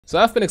So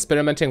I've been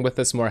experimenting with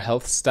this more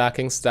health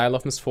stacking style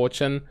of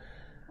Misfortune.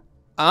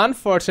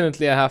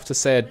 Unfortunately, I have to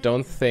say I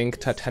don't think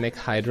Titanic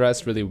Hydra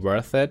is really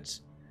worth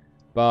it.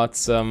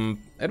 But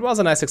it was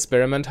a nice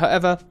experiment.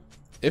 However,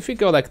 if we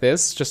go like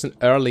this, just an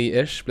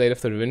early-ish Blade of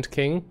the Ruined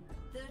King,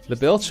 the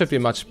build should be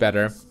much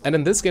better. And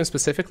in this game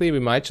specifically, we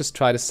might just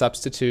try to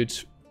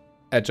substitute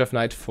Edge of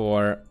Night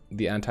for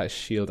the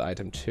anti-shield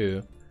item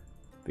too,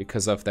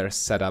 because of their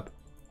setup.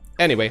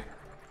 Anyway,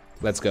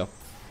 let's go.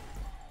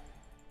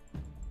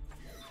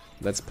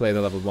 Let's play the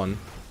level 1.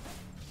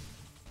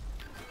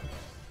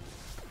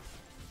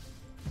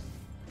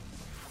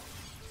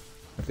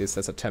 At least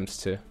let's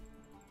attempt to.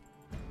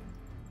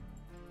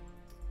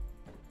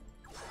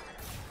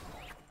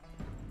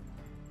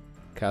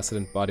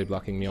 Cassident body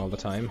blocking me all the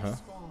time, huh?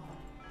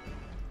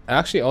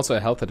 Actually, also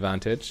a health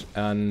advantage,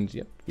 and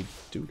yep, we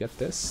do get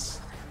this.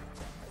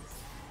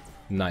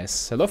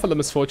 Nice. Hello fellow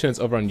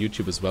Misfortunes over on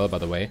YouTube as well, by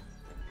the way.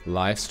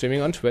 Live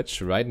streaming on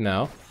Twitch right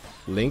now.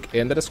 Link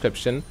in the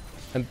description.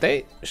 And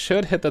they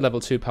should hit the level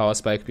 2 power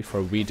spike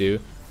before we do,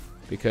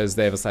 because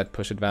they have a slight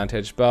push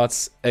advantage.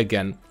 But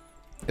again,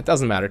 it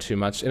doesn't matter too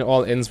much. In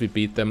all ins we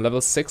beat them. Level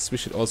 6 we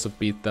should also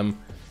beat them.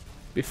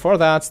 Before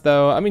that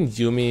though, I mean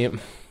Yuumi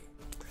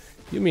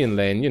in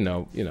lane, you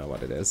know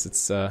what it is.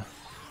 It's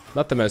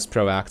not the most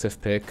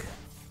proactive pick.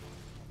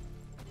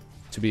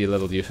 To be a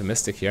little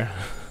euphemistic here.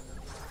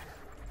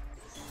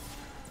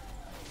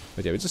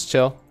 But yeah, we just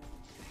chill.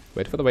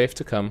 Wait for the wave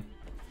to come.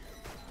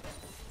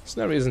 There's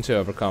no reason to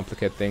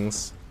overcomplicate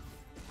things.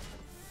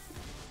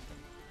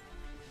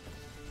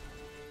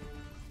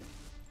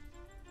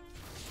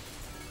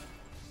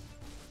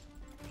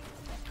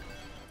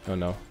 Oh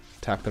no,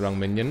 attacked the wrong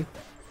minion.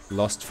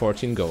 Lost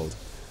 14 gold.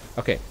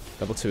 Okay,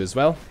 level 2 as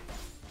well.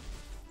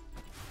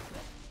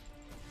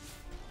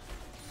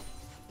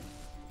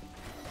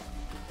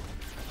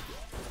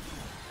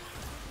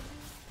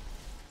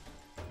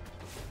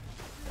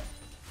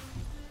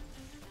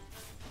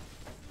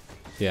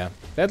 Yeah,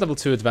 they had level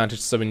 2 advantage,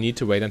 so we need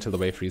to wait until the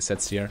wave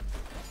resets here.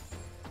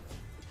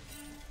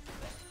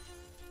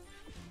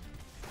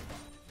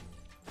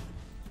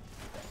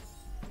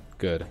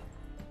 Good.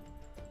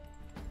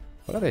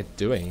 What are they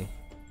doing?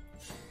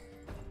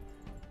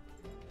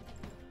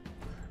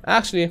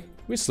 Actually,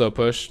 we slow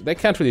push. They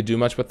can't really do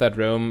much with that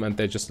roam, and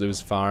they just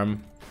lose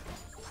farm.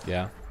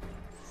 Yeah.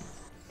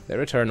 They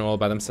return all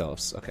by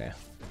themselves. Okay.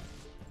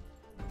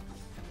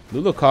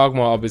 Lulu Kog'Maw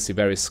obviously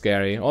very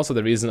scary. Also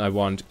the reason I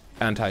want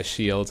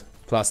anti-shield.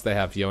 Plus they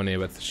have Yone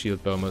with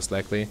shield bow most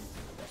likely.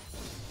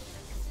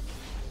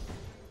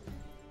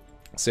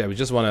 So yeah, we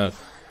just want to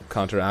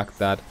counteract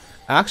that.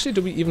 Actually,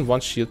 do we even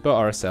want shield bow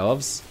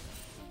ourselves?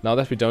 Now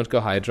that we don't go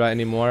Hydra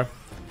anymore?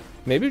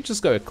 Maybe we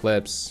just go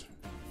Eclipse.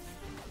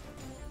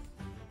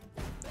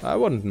 I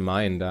wouldn't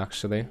mind,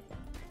 actually.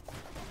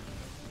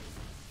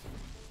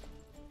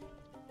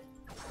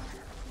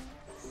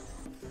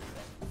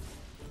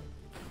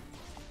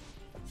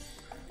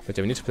 But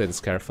yeah, we need to play this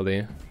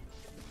carefully.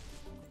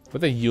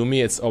 With a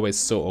Yuumi, it's always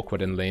so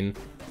awkward in lane.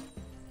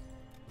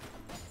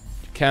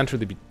 You can't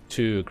really be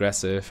too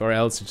aggressive, or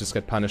else you just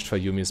get punished for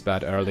Yuumi's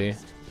bad early.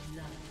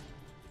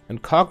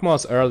 And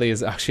Kog'Maw's early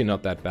is actually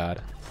not that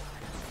bad.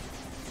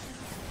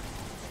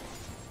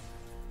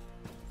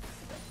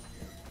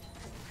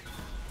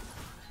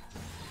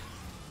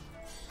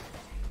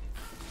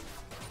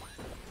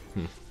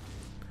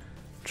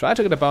 Try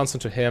to get a bounce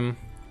into him.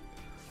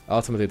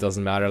 Ultimately, it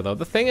doesn't matter though.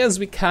 The thing is,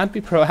 we can't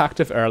be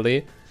proactive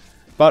early.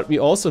 But we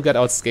also get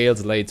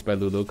outscaled late by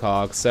Lulu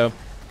Kog, so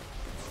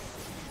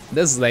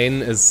this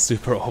lane is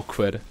super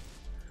awkward,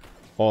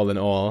 all in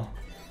all.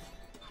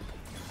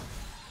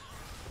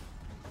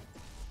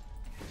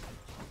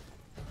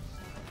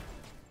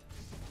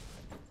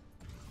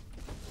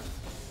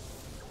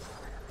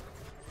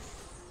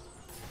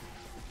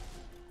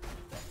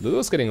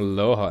 Lulu's getting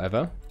low,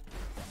 however.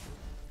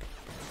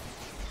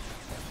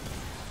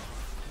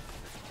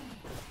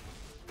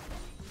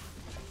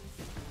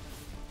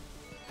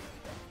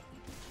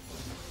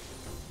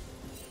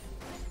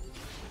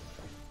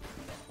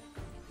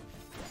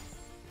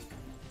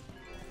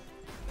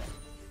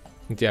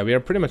 Yeah, we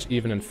are pretty much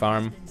even in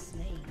farm.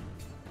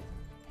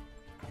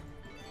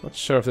 Not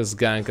sure if this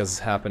gank is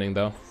happening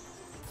though.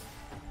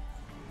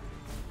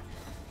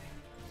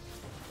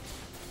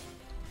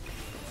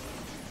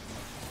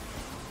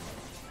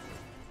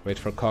 Wait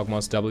for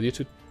Kog'Maw's W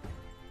to...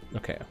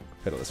 Okay,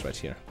 fiddle is right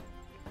here.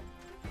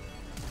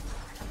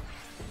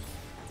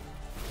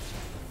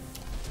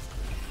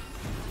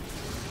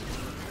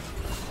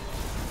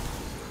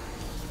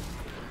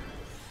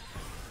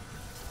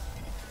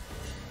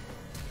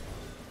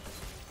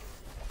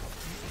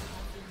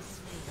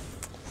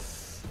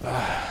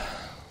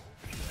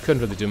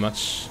 Couldn't really do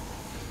much.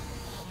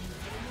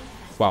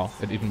 Wow,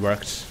 it even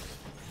worked.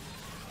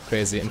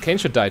 Crazy. And Kayn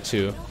should die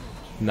too.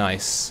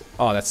 Nice.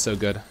 Oh, that's so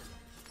good.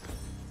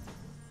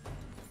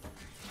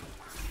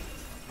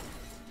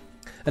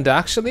 And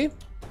actually,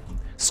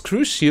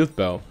 screw shield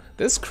bow.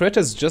 This crit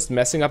is just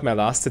messing up my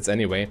last hits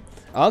anyway.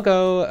 I'll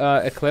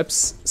go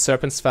Eclipse,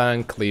 Serpent's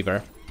Fang,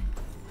 Cleaver.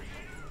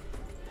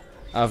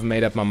 I've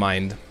made up my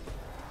mind.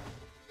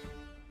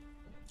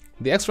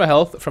 The extra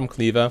health from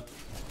Cleaver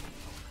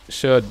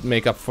should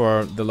make up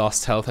for the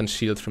lost health and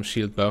shield from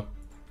Shield Bow.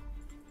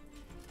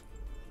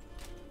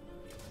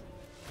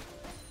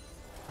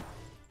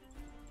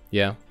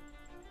 Yeah.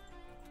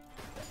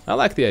 I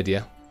like the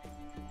idea.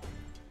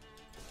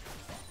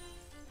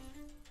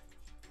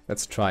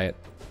 Let's try it.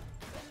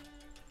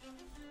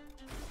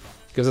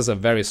 Gives us a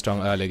very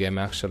strong early game,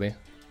 actually.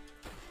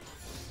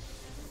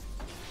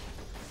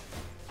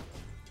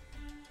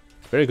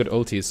 Very good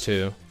ultis,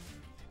 too.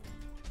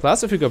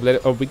 Plus, if we go Blade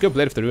of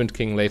the Ruined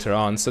King later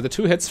on, so the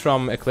 2 hits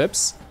from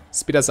Eclipse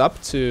speed us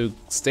up to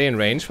stay in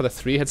range for the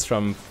 3 hits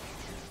from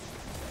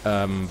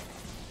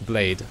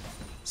Blade.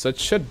 So it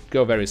should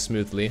go very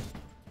smoothly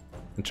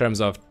in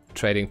terms of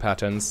trading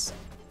patterns.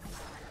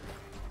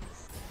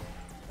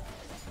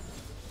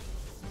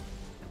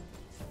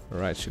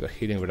 Alright, she got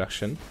healing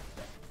reduction.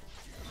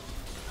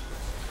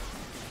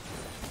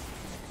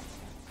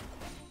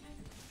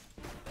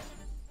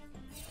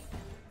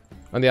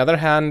 On the other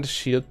hand,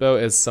 Shield Bow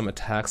is some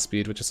attack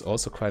speed, which is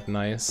also quite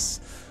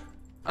nice.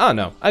 Ah,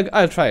 no,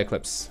 I'll try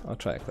Eclipse. I'll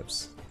try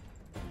Eclipse.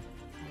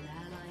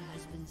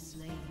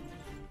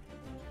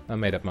 I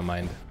made up my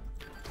mind.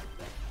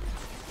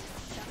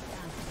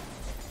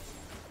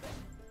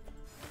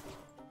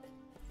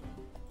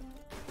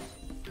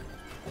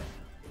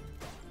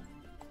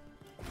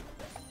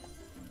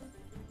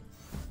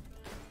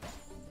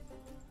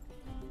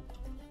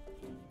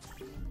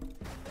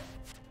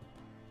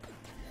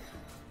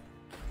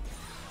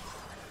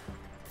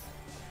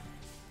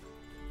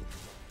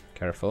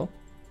 Careful.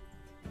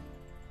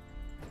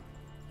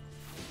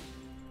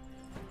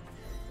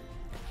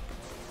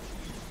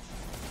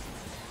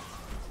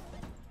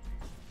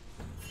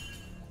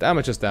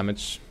 Damage is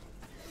damage.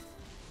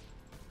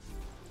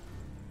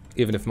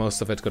 Even if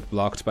most of it got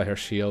blocked by her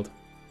shield.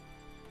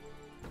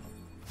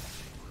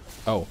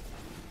 Oh.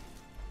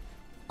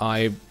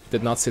 I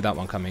did not see that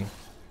one coming.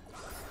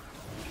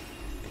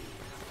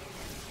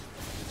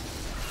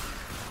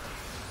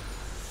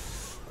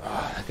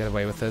 Get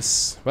away with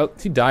this. Well,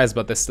 he dies,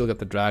 but they still get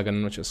the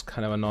dragon, which is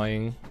kind of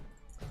annoying.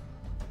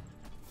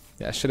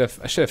 Yeah, I should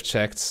have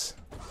checked.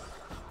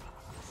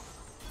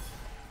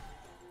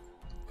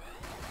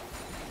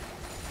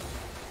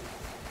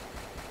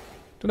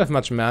 Don't have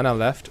much mana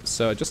left,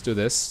 so I just do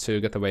this to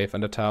get the wave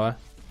under tower.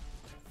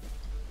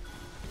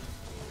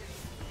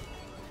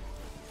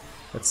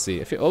 Let's see.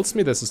 If he ults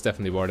me, this is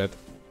definitely worth it.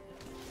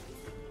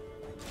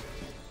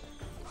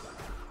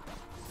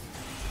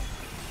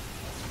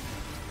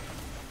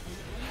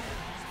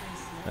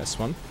 Nice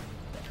one.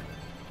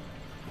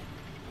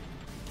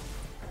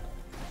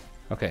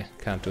 Okay,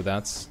 can't do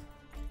that.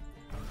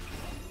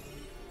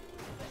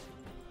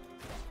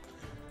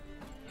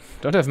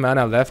 Don't have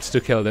mana left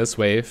to kill this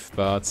wave,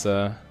 but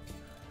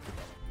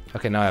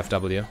okay, now I have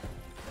W.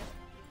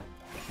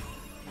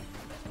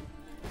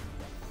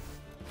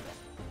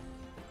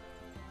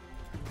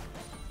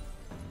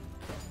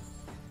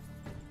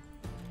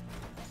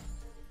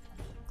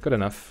 Good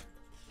enough.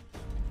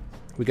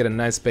 We get a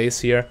nice base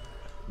here.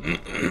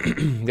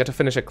 Get to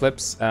finish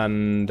Eclipse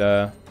and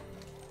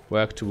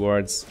work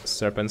towards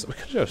Serpents. We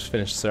could just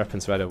finish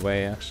Serpents right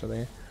away,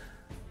 actually.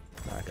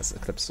 I guess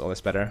Eclipse is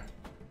always better.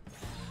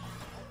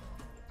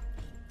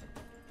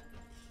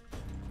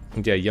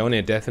 And yeah,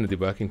 Yone definitely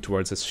working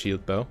towards his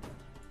Shield Bow.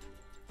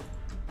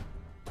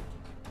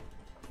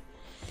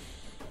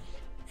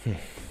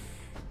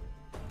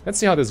 Let's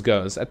see how this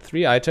goes. At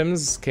 3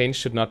 items, Kayn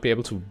should not be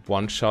able to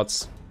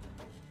one-shot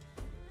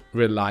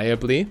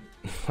reliably.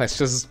 Let's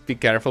just be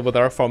careful with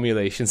our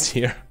formulations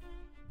here.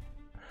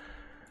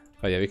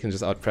 Oh yeah, we can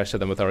just out-pressure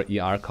them with our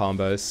ER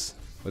combos.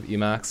 With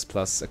Emax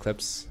plus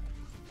Eclipse.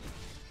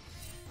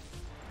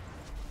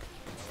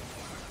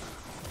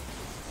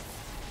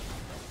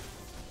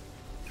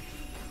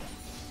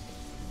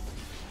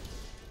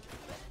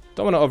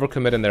 Don't want to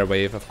overcommit in their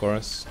wave, of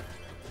course.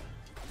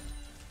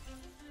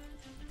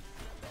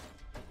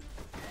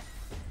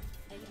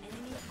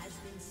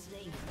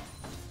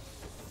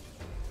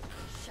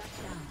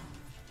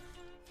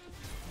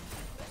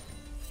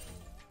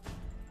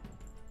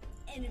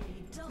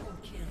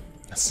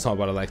 That's not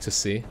what I like to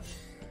see.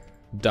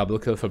 Double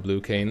kill for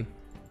blue Kayn.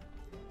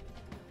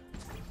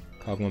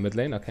 Kog'Maw mid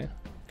lane, okay.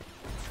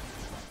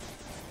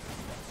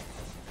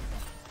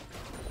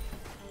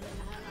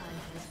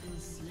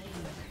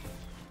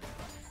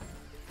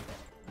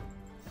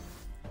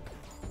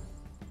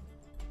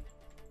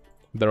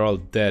 They're all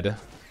dead.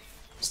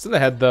 Still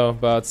ahead though,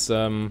 but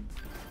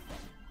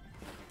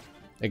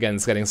again,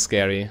 it's getting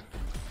scary.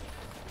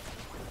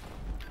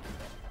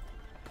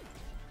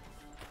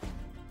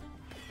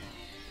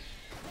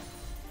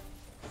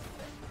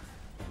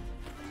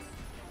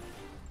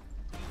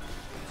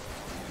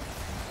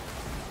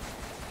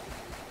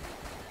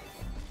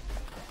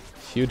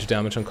 Huge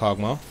damage on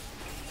Kog'Maw.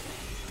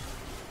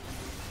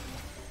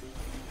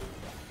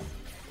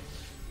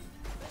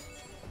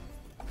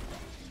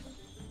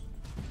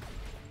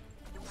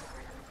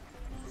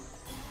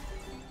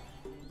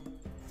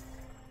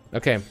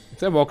 Okay, if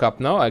they woke up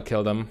now, I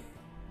kill them.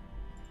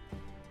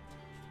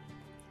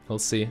 We'll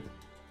see.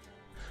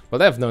 Well,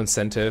 they have no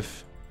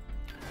incentive.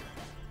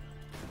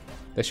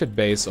 They should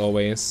base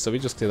always, so we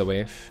just clear the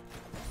wave.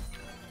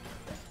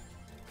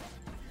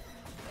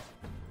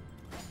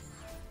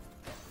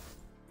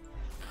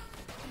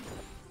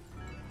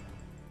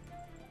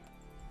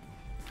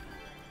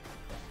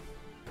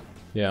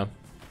 Yeah.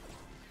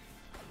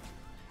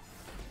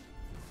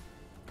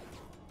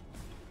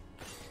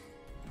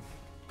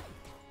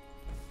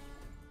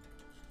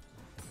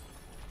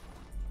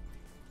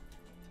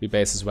 We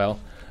base as well.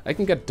 I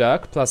can get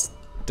Duck plus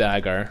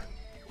Dagger.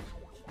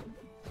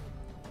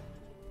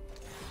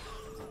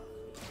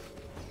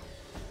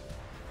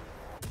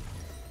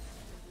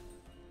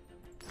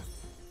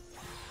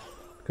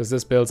 Because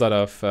this builds out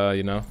of,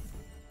 you know,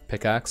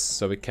 Pickaxe,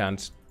 so we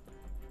can't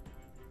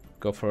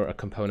go for a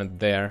component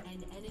there.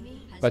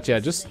 But yeah,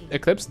 just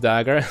Eclipse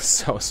Dagger is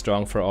so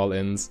strong for all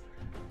ins.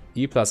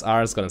 E plus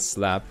R is gonna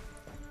slap.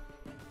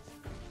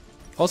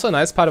 Also a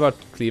nice part about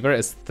Cleaver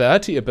is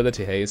 30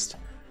 ability haste.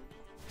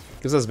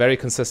 Gives us very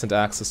consistent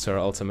access to our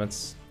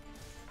ultimates.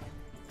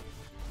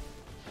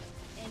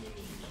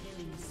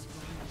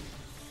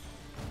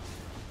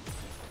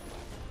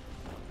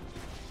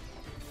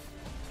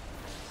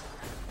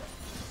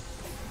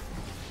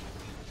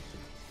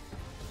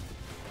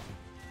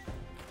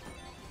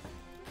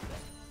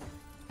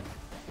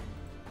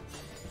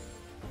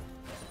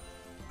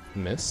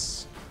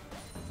 Miss.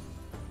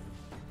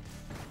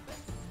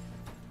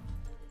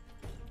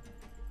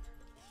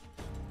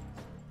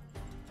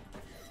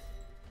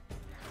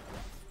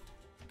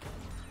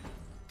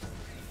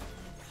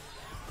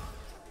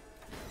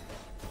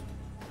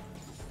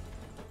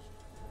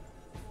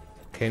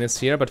 Kayn is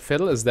here, but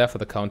Fiddle is there for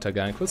the counter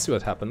gank. We'll see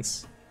what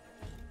happens.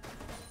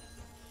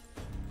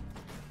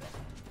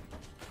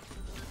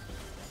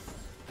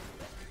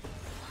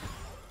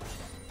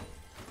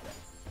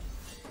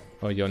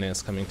 Oh, Yone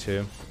is coming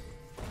too.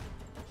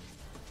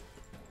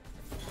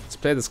 Let's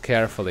play this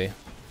carefully.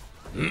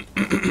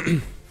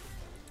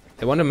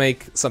 They want to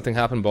make something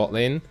happen bot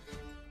lane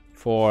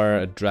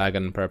for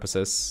dragon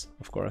purposes,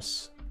 of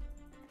course.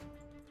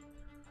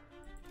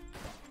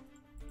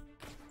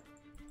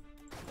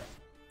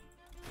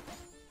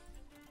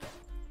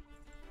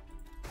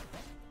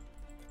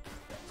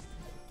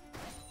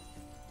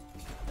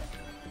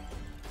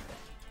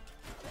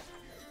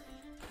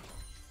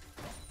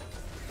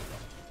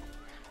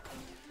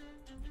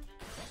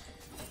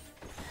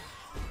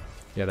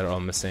 Yeah, they're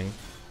all missing.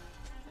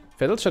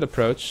 Fiddle should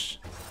approach.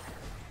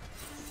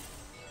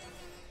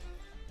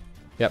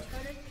 Yep.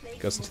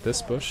 Goes into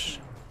this bush.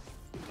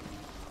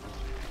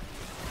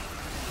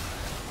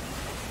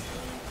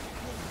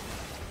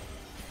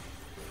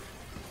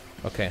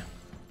 Okay.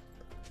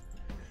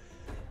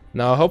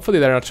 Now, hopefully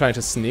they're not trying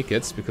to sneak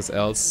it, because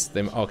else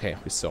they... Okay,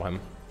 we saw him.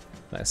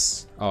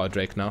 Nice. Oh, a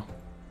Drake now.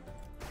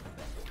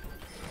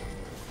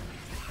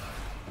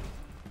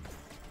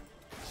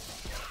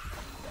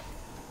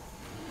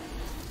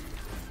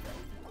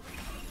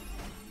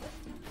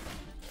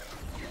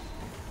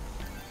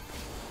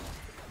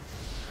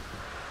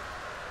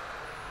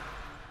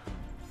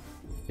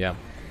 Yeah.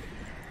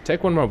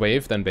 Take one more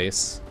wave, then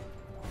base.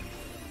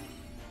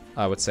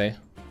 I would say.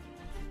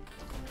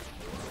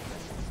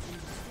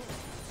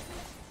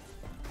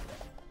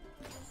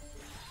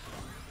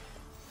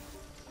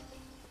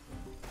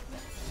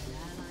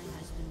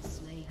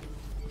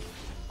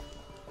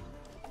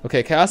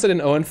 Okay, Cassid in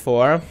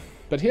 0-4,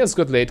 but he has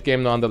good late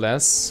game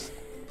nonetheless.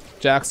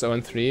 Jack's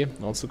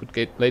 0-3, also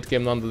good late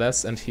game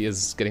nonetheless, and he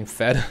is getting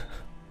fed.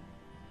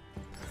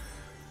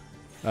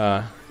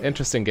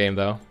 Interesting game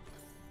though.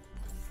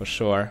 For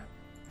sure.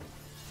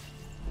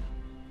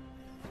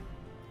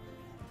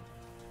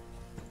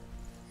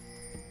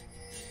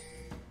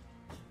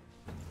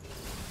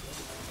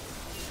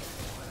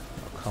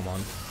 Oh, come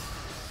on.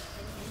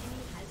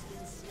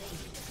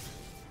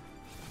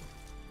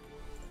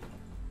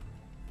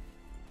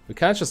 We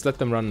can't just let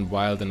them run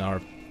wild in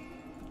our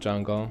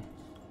jungle.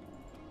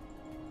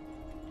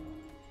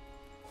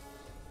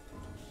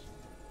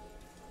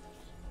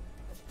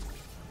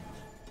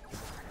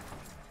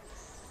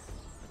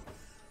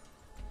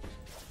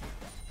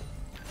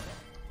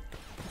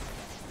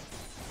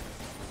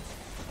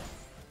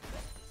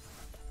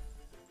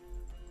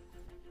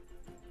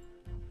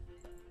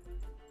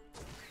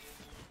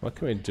 What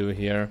can we do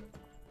here?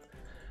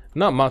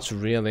 Not much,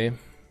 really.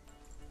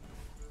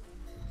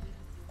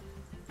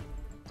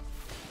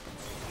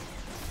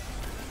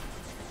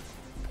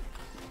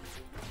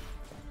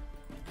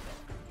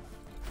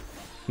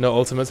 No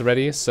ultimate's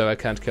ready, so I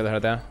can't kill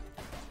her there.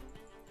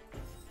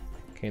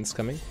 Kayn's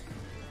coming.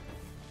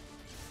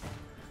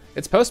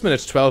 It's post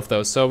minute 12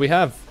 though, so we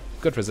have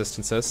good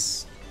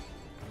resistances.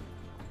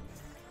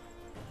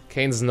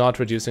 Kayn's not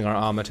reducing our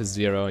armor to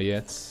 0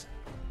 yet.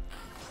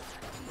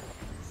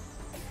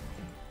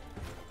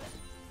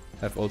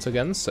 I have ult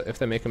again, so if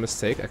they make a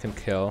mistake, I can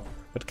kill.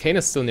 But Kayn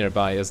is still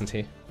nearby, isn't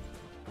he?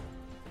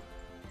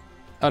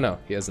 Oh no,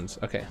 he isn't.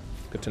 Okay,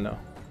 good to know.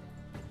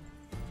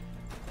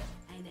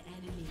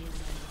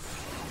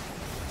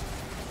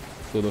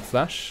 Lulu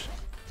flash.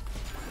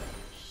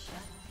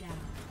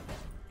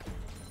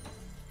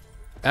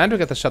 And we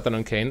get the shutdown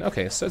on Kayn.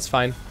 Okay, so it's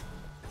fine.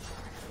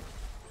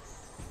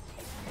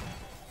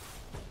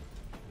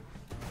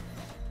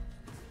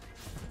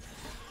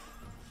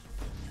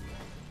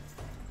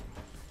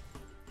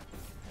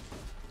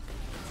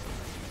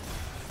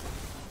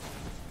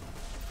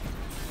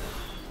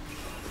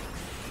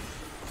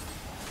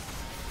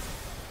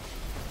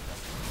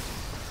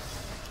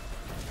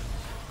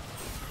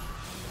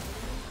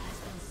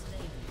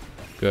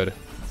 Good.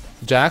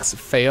 Jax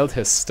failed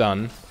his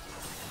stun,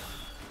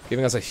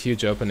 giving us a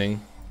huge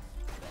opening.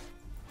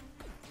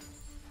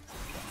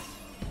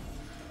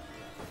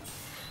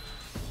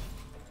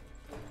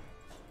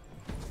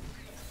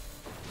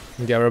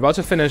 Yeah, we're about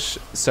to finish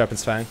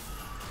Serpent's Fang.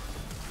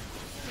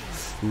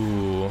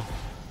 Ooh.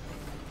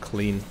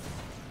 Clean.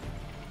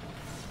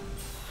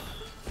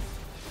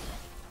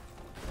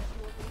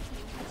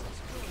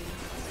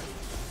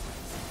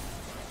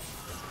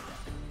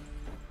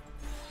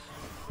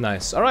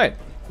 Nice. Alright.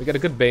 We get a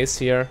good base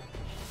here.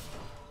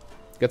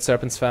 Get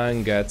Serpent's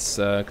Fang, gets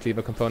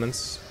Cleaver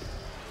components.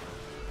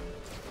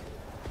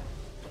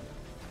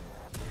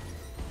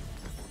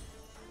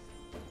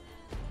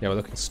 Yeah, we're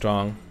looking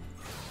strong.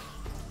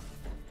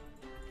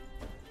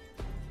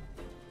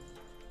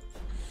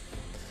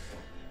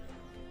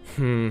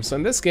 So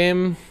in this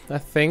game, I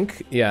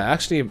think... Yeah,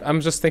 actually,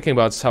 I'm just thinking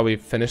about how we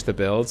finish the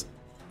build.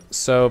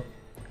 So,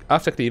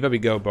 after Cleaver we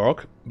go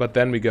Bork, but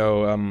then we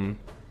go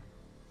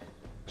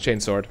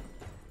Chainsword.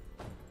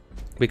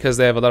 Because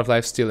they have a lot of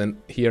lifesteal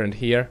in here and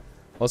here.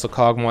 Also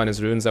Kog'Maw and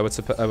his runes, I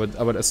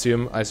would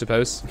assume, I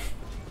suppose.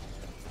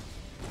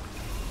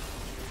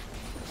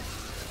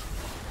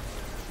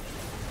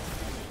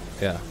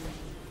 Yeah.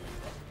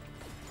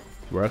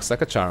 Works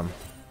like a charm.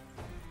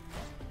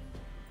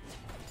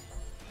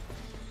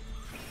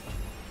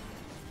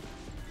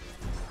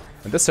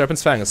 And this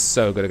Serpent's Fang is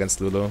so good against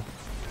Lulu.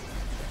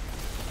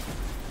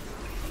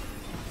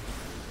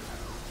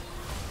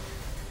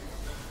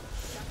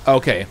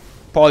 Okay,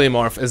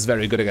 Polymorph is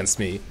very good against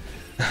me.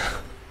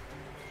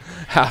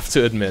 Have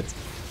to admit.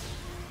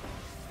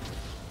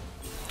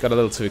 Got a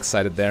little too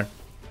excited there.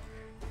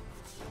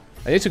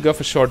 I need to go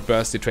for short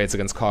bursty trades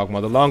against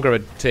Kog'Maw. The longer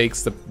it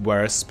takes, the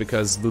worse,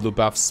 because Lulu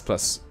buffs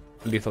plus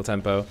lethal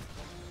tempo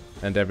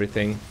and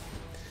everything.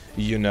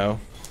 You know.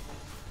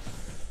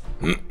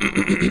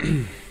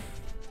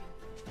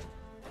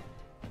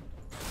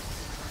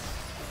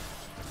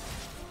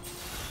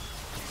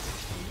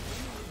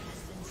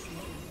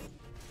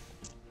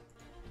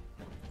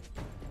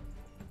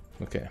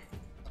 Okay.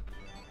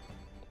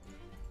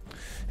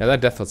 Yeah,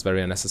 that death was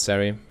very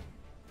unnecessary.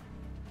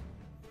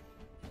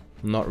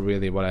 Not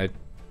really what I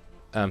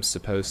am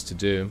supposed to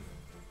do.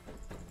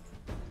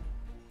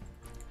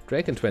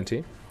 Drake in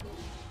 20.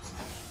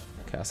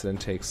 Kassadin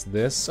takes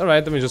this.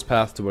 Alright, then we just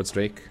path towards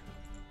Drake.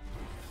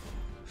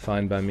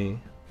 Fine by me.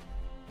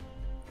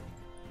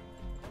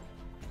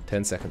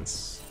 10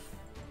 seconds.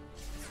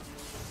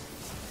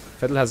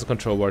 Fiddle has a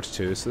control ward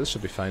too, so this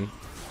should be fine.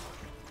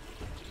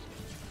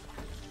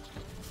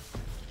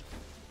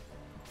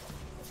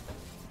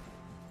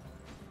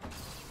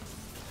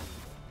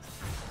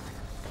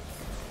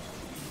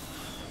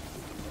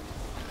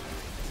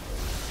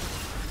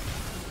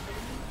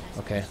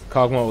 Okay,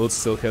 Kog'Maw ult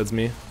still kills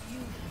me.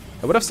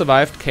 I would have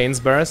survived Kayn's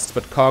burst,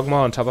 but Kog'Maw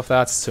on top of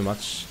that's too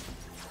much.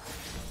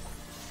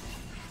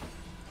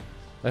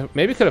 I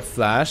maybe could have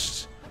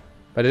flashed,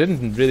 but I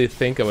didn't really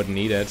think I would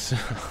need it.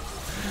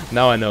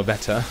 Now I know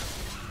better.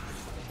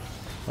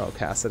 Oh,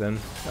 Kassadin.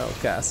 Oh,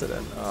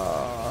 Kassadin.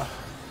 Oh.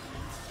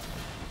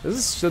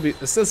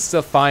 This is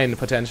still fine,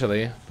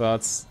 potentially,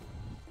 but...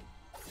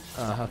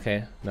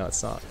 okay. No,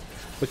 it's not.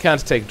 We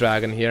can't take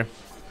Dragon here.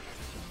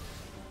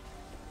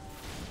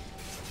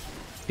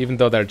 Even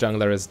though their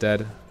jungler is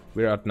dead,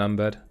 we're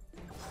outnumbered.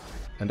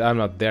 And I'm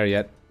not there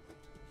yet.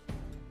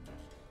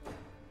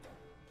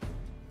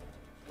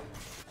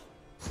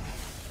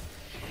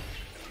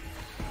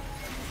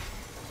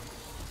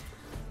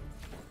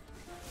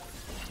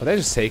 Will they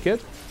just take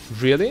it?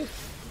 Really?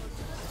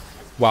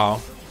 Wow.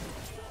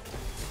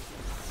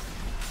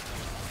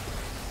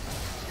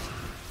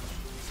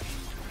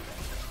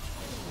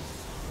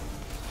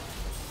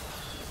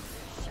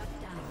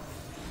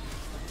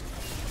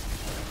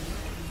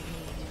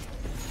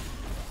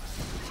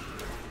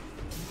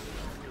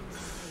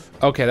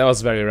 Okay, that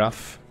was very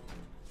rough.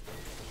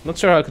 Not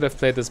sure how I could have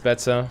played this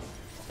better.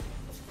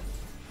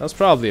 That was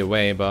probably a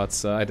way,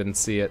 but I didn't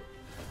see it.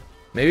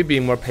 Maybe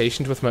being more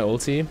patient with my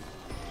ulti.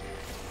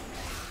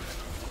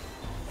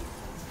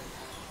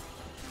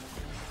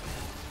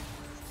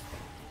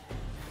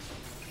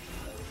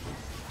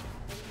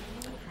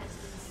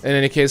 In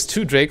any case,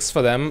 2 Drakes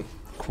for them.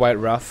 Quite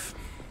rough.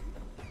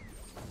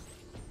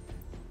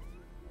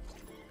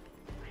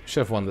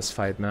 Should have won this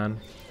fight, man.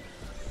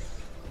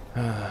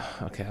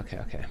 Okay.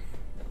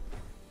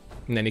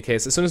 In any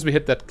case, as soon as we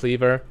hit that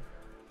cleaver,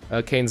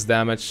 Kayn's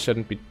damage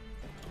shouldn't be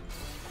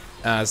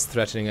as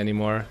threatening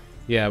anymore.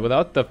 Yeah,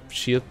 without the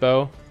shield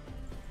bow,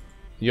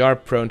 you are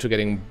prone to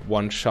getting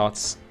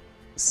one-shots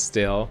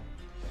still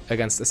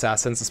against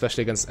assassins,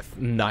 especially against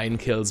 9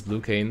 kills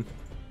blue Kayn.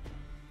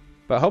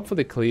 But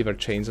hopefully Cleaver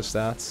changes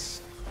that.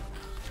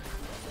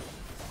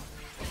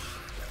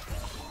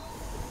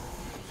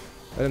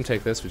 Let him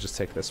take this, we just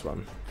take this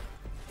one.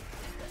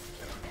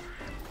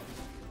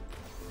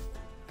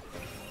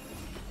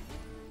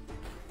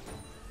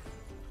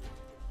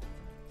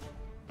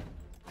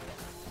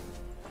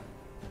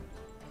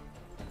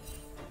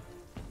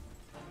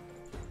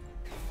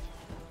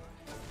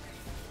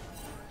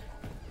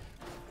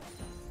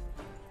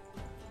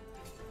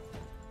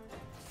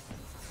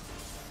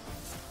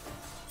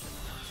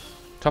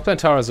 Top lane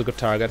tower is a good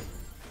target.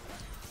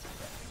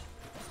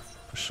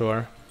 For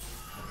sure.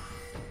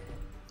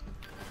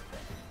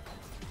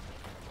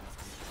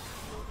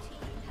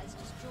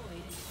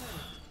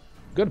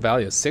 Good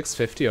value,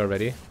 650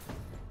 already.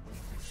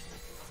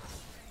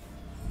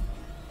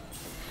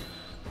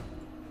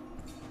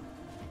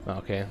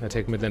 Okay, I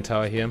take mid lane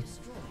tower here.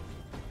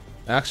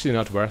 Actually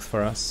not worth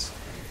for us.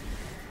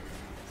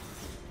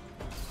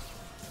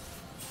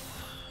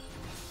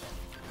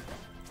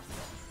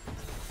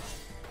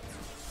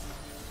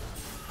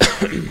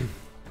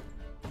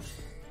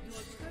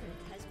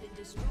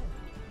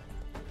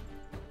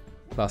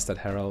 Lost that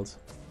Herald.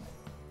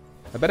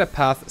 I better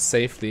path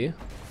safely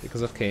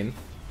because of Kayn.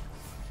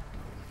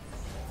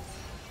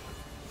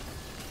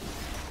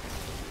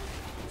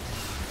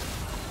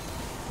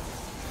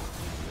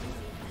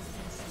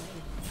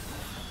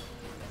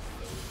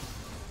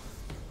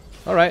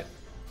 Alright.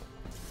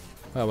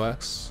 That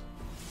works.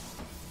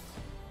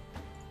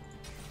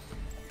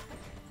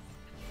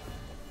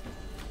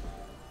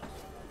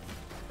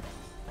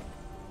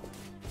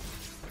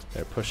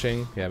 They're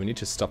pushing. Yeah, we need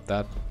to stop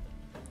that.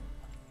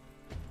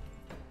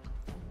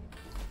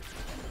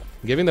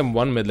 Giving them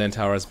one mid lane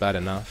tower is bad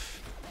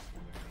enough.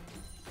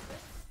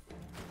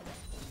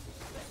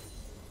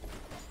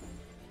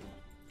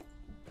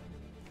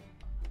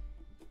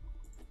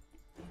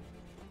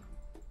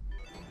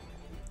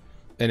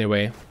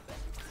 Anyway,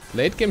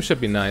 late game should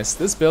be nice.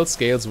 This build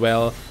scales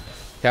well.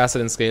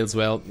 Kassadin scales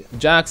well.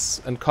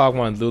 Jax and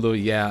Kog'Maw and Lulu,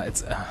 yeah,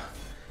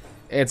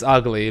 it's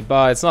ugly,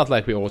 but it's not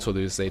like we auto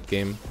lose late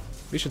game.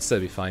 We should still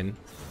be fine.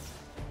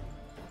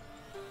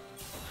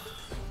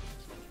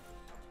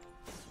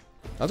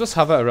 I'll just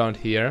hover around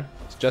here,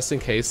 just in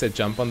case they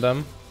jump on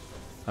them.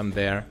 I'm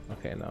there.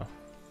 Okay, no.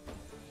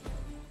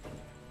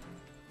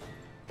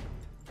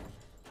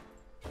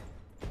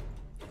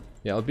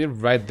 Yeah, I'll be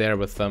right there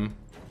with them,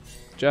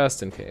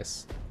 just in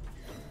case.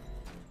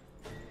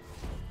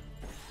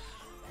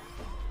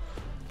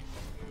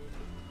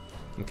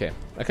 Okay,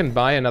 I can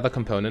buy another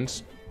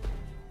component.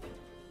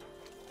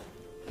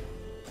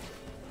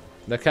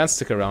 They can't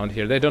stick around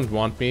here. They don't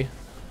want me.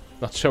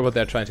 Not sure what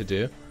they're trying to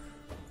do.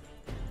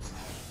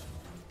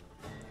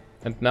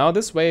 And now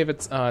this wave,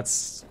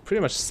 it's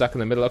pretty much stuck in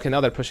the middle. Okay,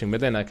 now they're pushing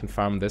mid lane. I can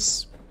farm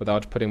this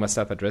without putting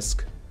myself at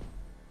risk.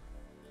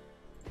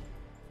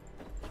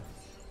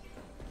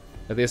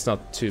 At least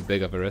not too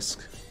big of a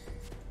risk.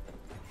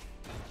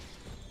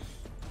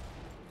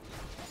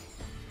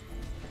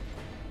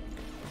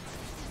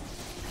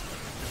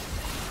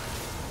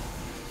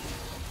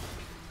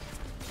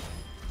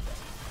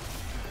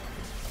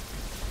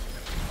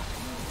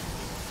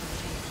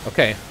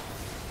 Okay.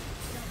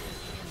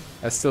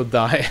 I still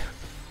die.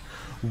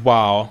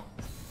 Wow.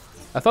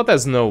 I thought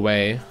there's no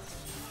way.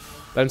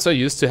 But I'm so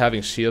used to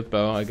having shield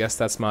bow. I guess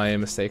that's my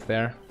mistake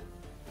there.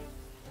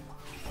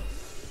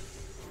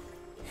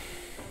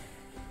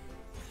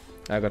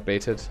 I got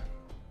baited.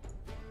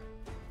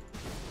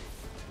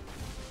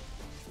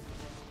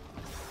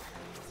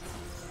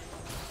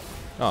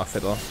 Oh,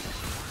 fiddle.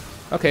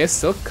 Okay,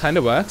 still kind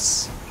of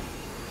works.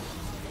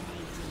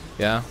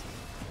 Yeah.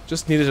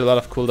 Just needed a lot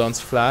of cooldowns.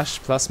 Flash,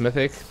 plus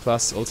Mythic,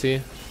 plus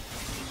ulti.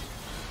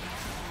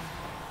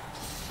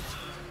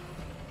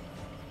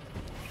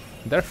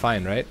 They're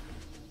fine, right?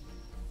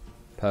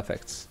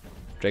 Perfect.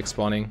 Drake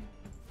spawning.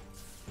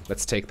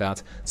 Let's take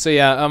that. So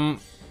yeah,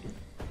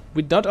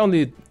 we not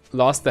only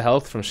lost the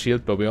health from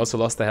shield, but we also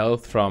lost the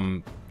health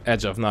from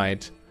Edge of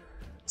Night.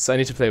 So I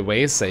need to play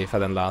way safer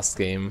than last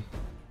game.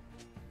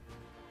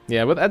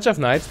 Yeah, with Edge of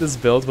Night, this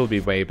build will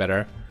be way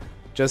better.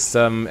 Just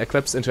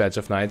Eclipse into Edge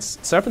of Night.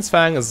 Serpent's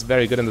Fang is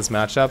very good in this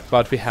matchup,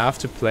 but we have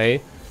to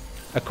play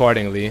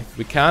accordingly.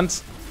 We can't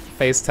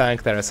face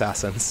tank their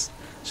assassins.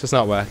 It's just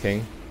not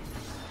working.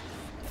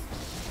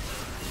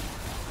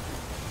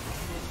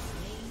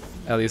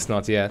 At least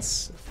not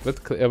yet.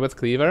 With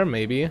Cleaver,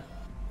 maybe.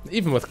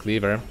 Even with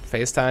Cleaver,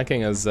 face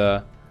tanking is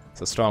a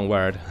strong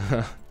word.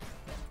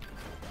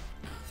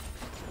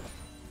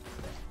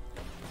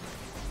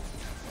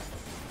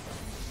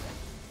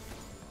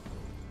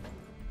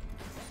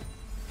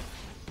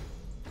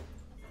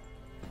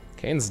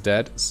 Kayn's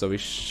dead, so we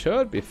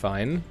should be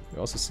fine. We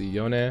also see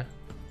Yone.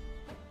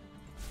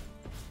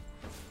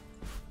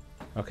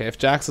 Okay, if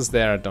Jax is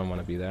there, I don't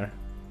want to be there.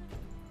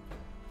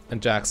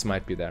 And Jax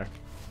might be there.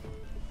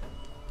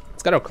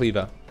 Let's get our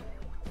Cleaver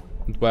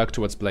and work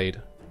towards Blade.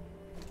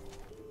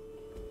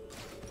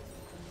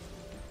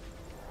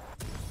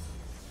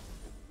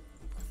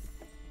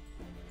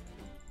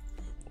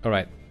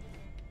 Alright.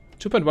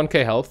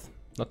 2.1k health.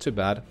 Not too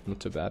bad,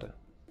 not too bad.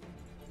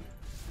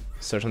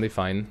 certainly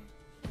fine.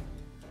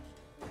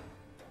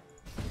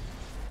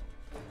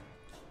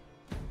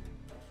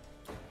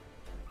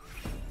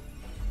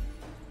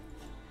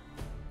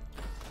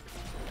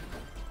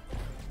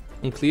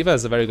 And Cleaver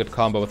is a very good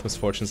combo with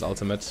Misfortune's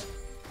ultimate.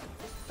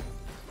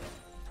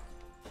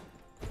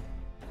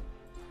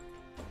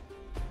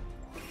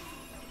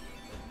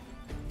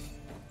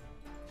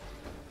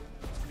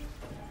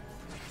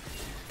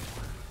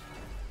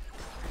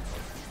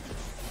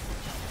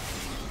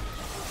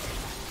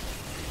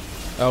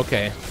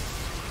 Okay.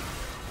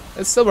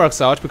 It still works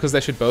out because they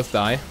should both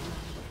die.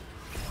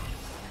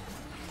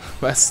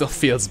 But it still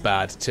feels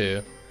bad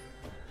too.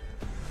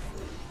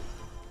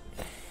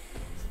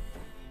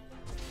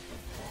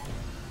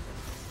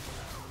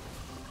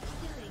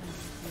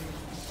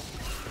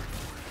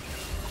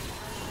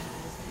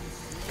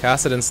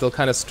 Kassadin's still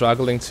kind of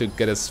struggling to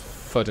get his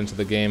foot into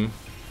the game.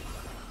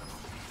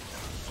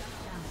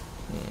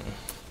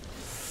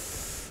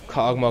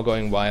 Kog'Maw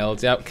going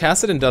wild. Yeah,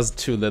 Kassadin does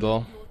too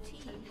little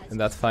in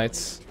that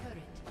fight.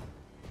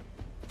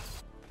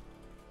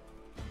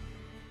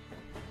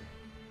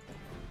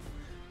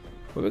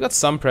 Well, we got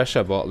some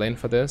pressure bot lane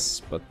for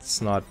this, but it's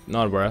not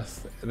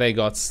worth. They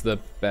got the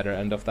better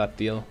end of that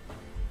deal.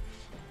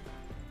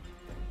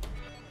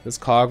 This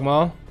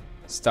Kog'Maw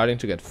starting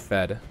to get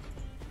fed.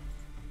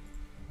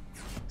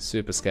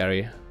 Super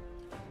scary.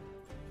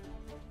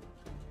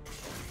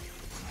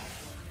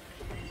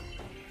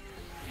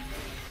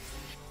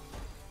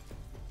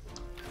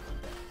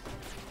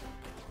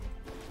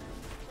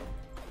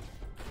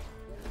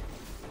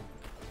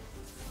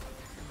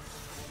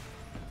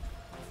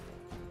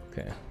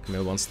 Okay,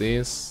 Camille wants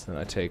these, and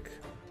I take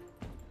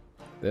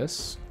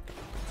this.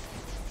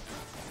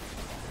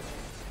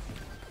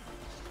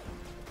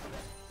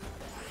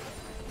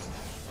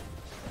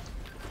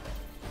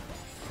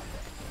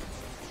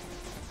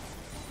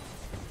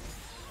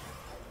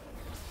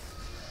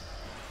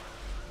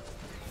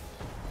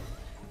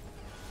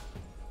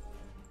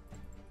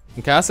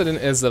 And Kassadin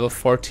is level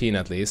 14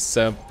 at least,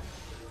 so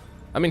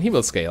I mean he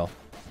will scale.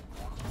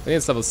 When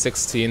he's level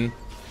 16,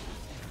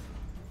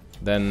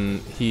 then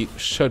he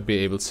should be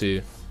able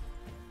to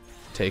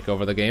take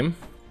over the game,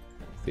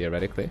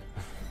 theoretically.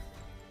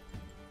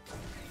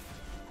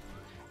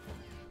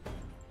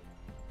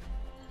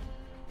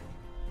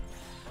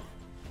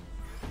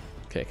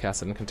 Okay,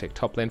 Kassadin can take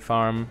top lane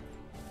farm.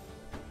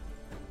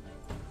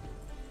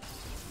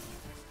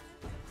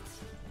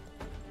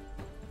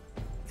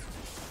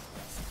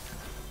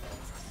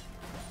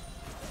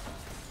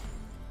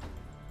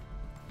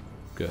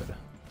 Good.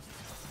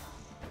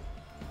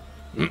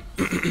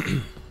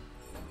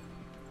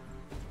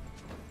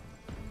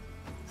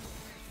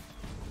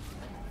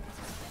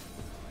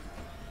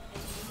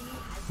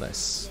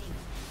 Nice.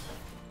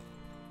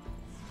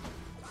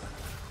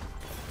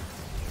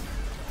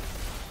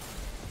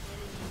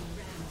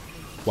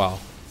 Wow.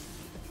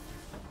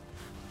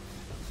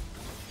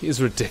 He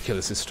is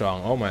ridiculously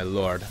strong. Oh my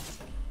lord.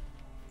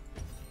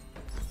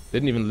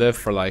 Didn't even live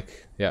for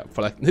like, yeah,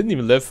 didn't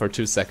even live for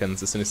 2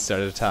 seconds as soon as he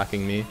started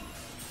attacking me.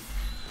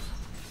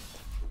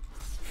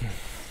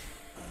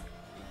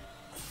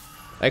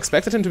 I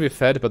expected him to be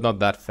fed, but not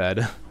that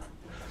fed.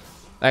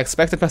 I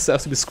expected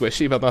myself to be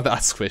squishy, but not that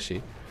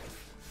squishy.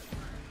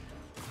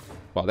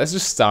 Wow, let's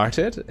just start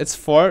it. It's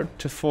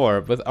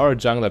 4-4 with our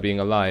jungler being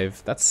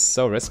alive. That's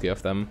so risky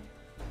of them.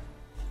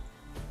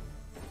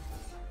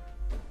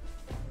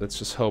 Let's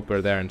just hope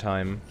we're there in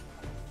time.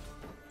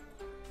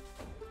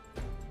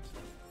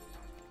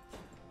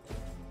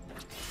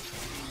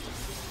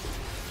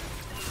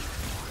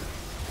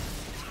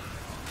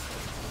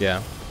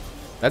 Yeah.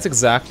 That's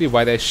exactly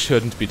why they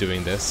shouldn't be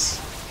doing this.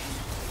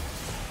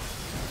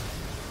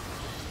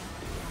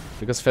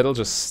 Because Fiddle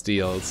just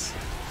steals.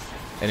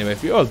 Anyway,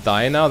 if we all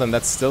die now, then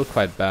that's still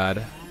quite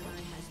bad.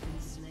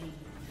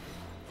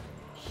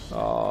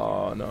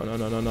 Oh, no, no,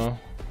 no, no, no.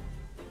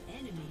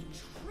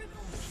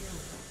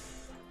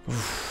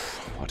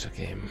 Oof, what a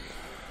game.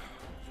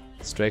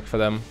 Let's Drake for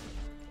them.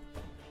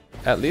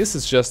 At least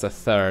it's just a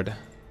third.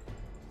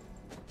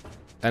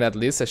 And at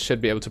least I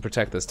should be able to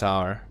protect this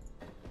tower.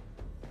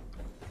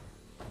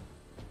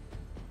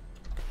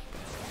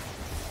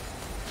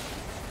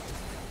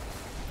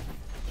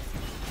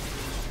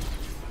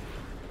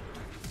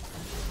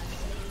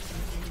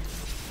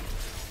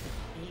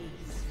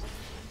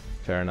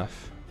 Fair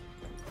enough.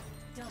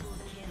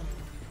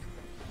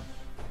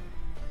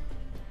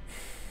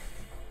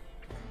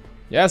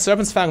 Yeah,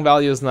 Serpent's Fang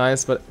value is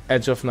nice, but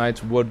Edge of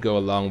Night would go a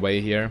long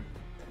way here.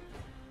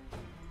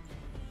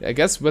 I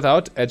guess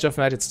without Edge of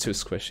Night it's too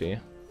squishy.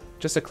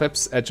 Just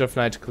Eclipse Edge of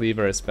Night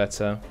Cleaver is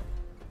better.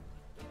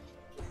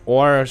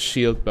 Or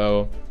Shield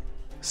Bow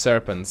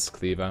Serpent's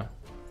Cleaver.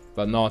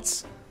 But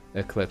not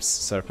Eclipse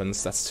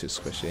Serpent's, that's too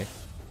squishy.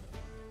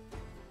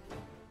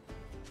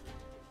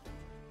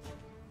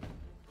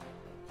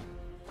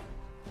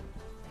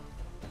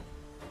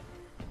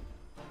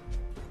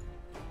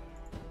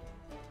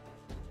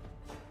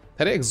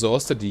 Had I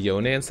exhausted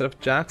Yone instead of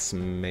Jax?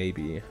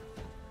 Maybe.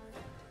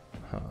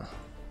 Huh.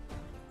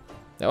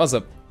 That was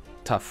a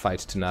tough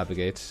fight to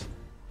navigate.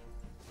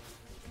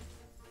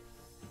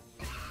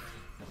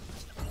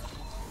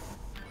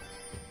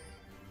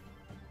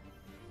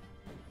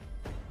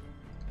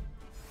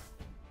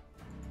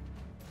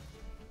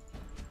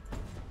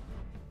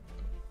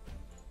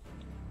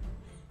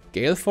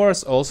 Gale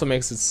Force also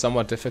makes it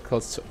somewhat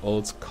difficult to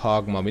ult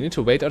Kog'Maw. We need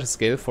to wait out his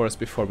Gale Force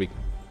before we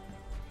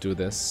do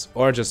this.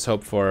 Or just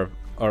hope for...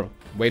 or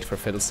wait for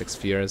Fiddlesticks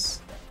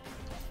Fears.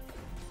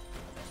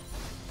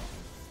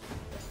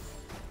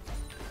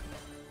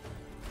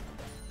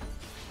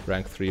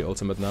 Rank 3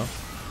 ultimate now.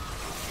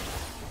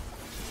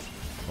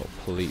 Oh,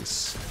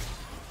 please.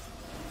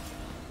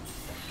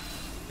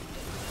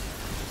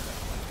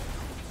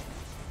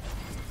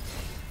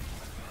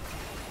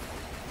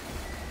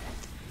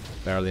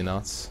 Barely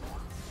not.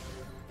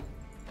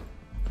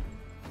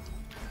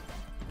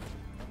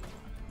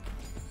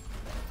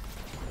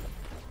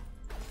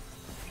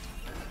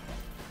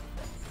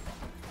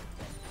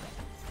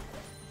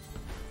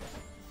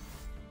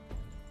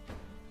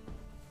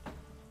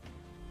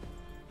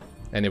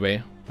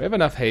 Anyway, we have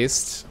enough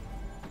haste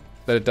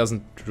that it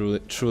doesn't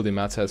truly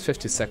matter. It's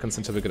 50 seconds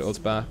until we get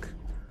ult back.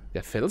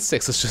 Yeah,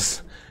 Fiddlesticks is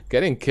just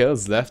getting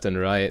kills left and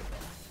right.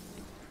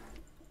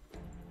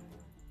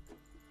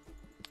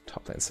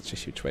 Top lane's such a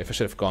huge wave. I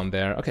should have gone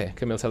there. Okay,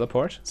 Camille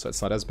teleport, so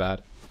it's not as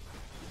bad.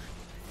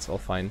 It's all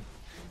fine.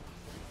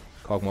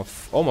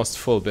 Kog'Maw almost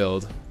full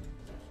build.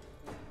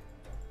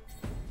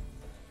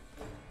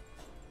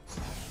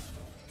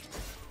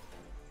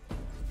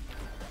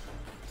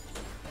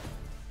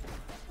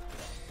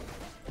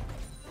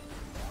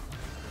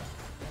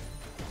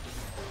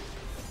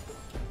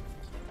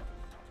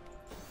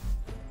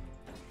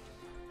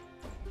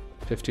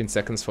 "15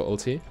 seconds for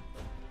ulti.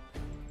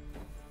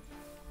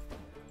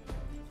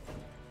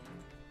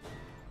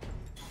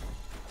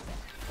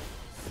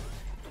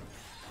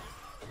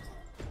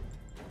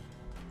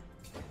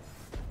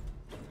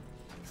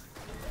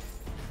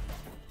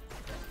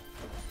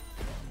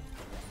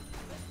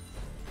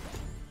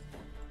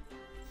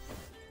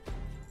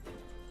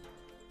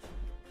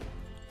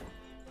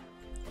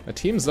 My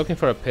team's looking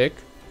for a pick,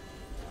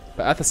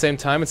 but at the same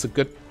time it's a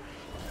good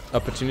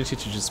opportunity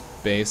to just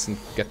base and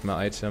get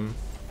my item.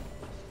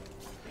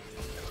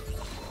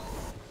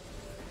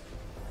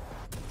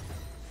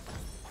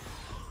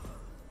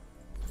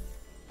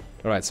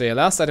 Alright, so yeah,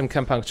 last item,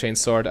 Kempunk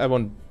Chainsword. I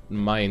won't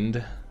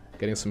mind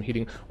getting some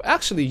healing.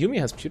 Actually, Yuumi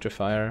has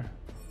Putrifier.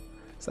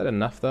 Is that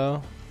enough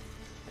though?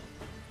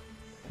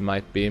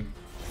 Might be.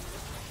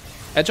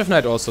 Edge of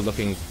Night also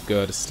looking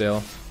good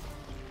still.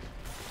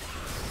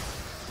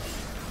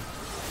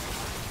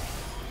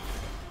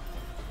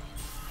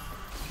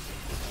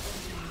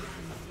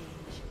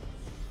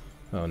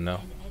 Oh no.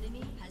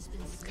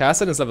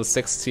 Kassadin is level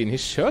 16. He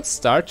should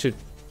start to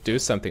do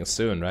something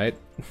soon, right?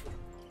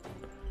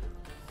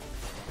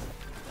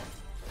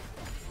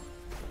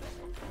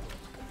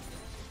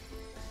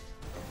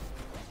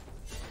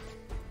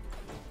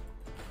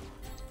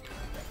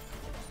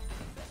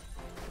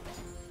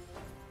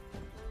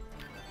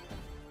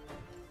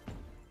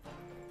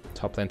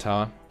 Top lane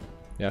tower.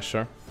 Yeah,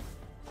 sure.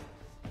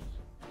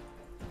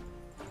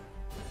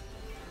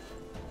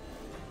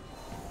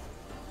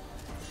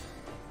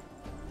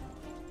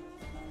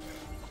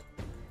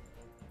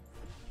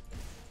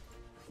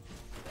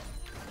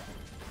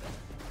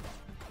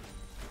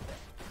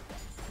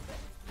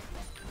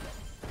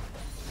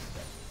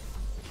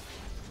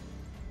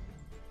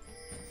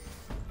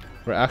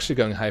 We're actually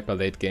going hyper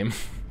late game.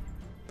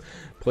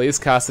 Please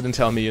cast it and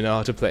tell me you know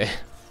how to play.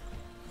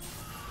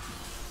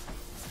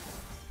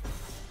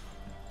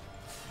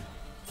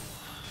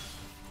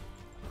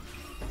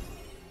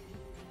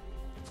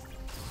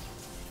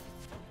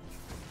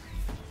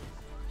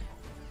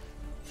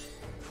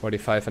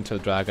 $45 until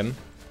dragon.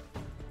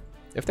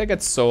 If they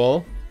get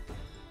soul,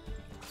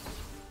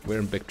 we're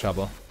in big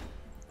trouble.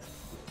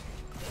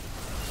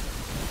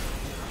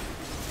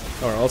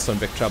 Or also in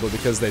big trouble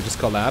because they just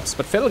collapse.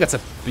 But Fiddle gets a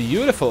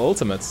beautiful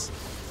ultimate.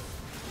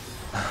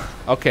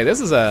 Okay, this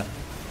is a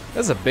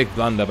big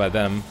blunder by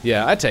them.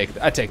 Yeah, I take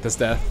this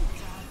death.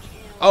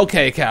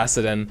 Okay,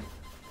 Kassadin.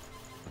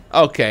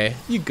 Okay,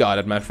 you got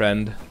it, my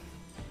friend.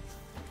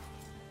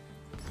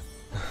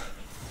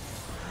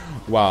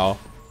 Wow.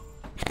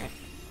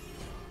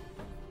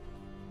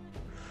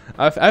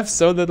 I've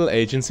so little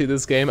agency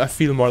this game. I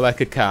feel more like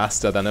a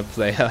caster than a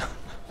player.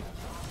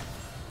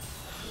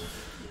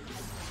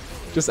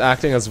 Just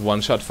acting as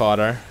one-shot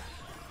fodder.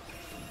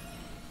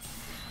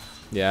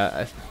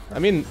 Yeah, I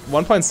mean,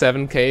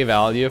 1.7k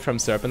value from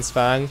Serpent's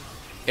Fang.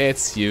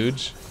 It's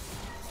huge.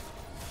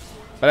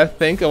 But I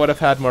think I would have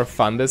had more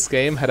fun this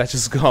game had I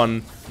just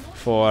gone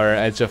for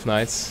Edge of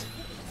Nights.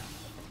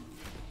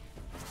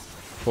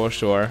 For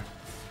sure.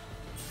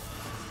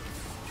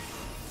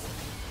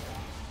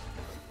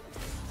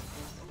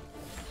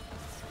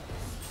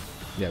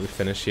 Yeah, we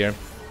finish here.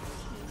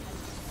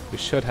 We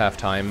should have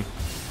time.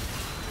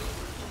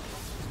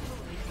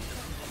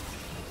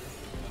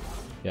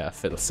 Yeah,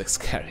 Fiddlesticks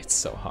carried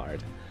so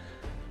hard.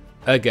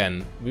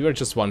 Again, we were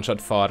just one-shot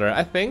fodder.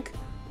 I think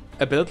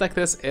a build like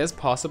this is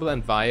possible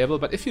and viable,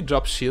 but if you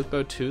drop Shield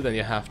Bow too, then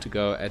you have to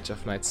go Edge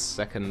of Night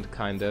second,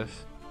 kind of.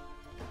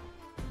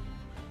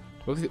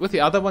 With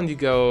the other one, you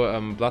go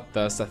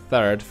Bloodthirst a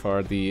third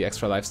for the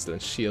extra lifesteal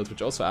and shield,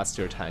 which also adds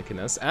to your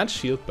tankiness, and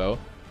Shield Bow.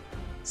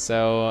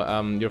 So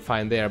you're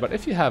fine there. But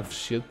if you have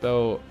shield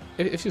bow,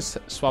 if you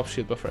swap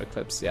shield bow for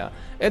Eclipse, yeah,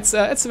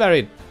 it's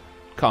very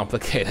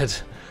complicated.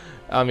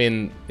 I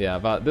mean, yeah,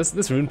 but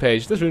this rune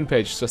page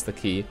is just the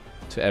key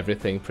to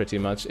everything pretty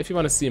much. If you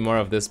want to see more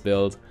of this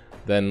build,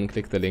 then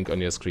click the link on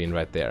your screen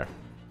right there.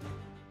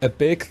 A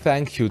big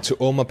thank you to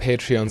all my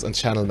Patreons and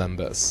channel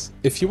members.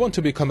 If you want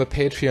to become a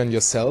Patreon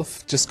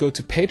yourself, just go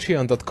to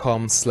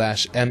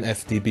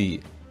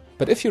patreon.com/mfdb.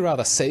 But if you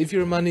rather save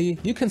your money,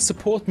 you can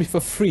support me for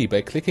free by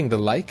clicking the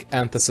like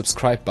and the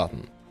subscribe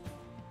button.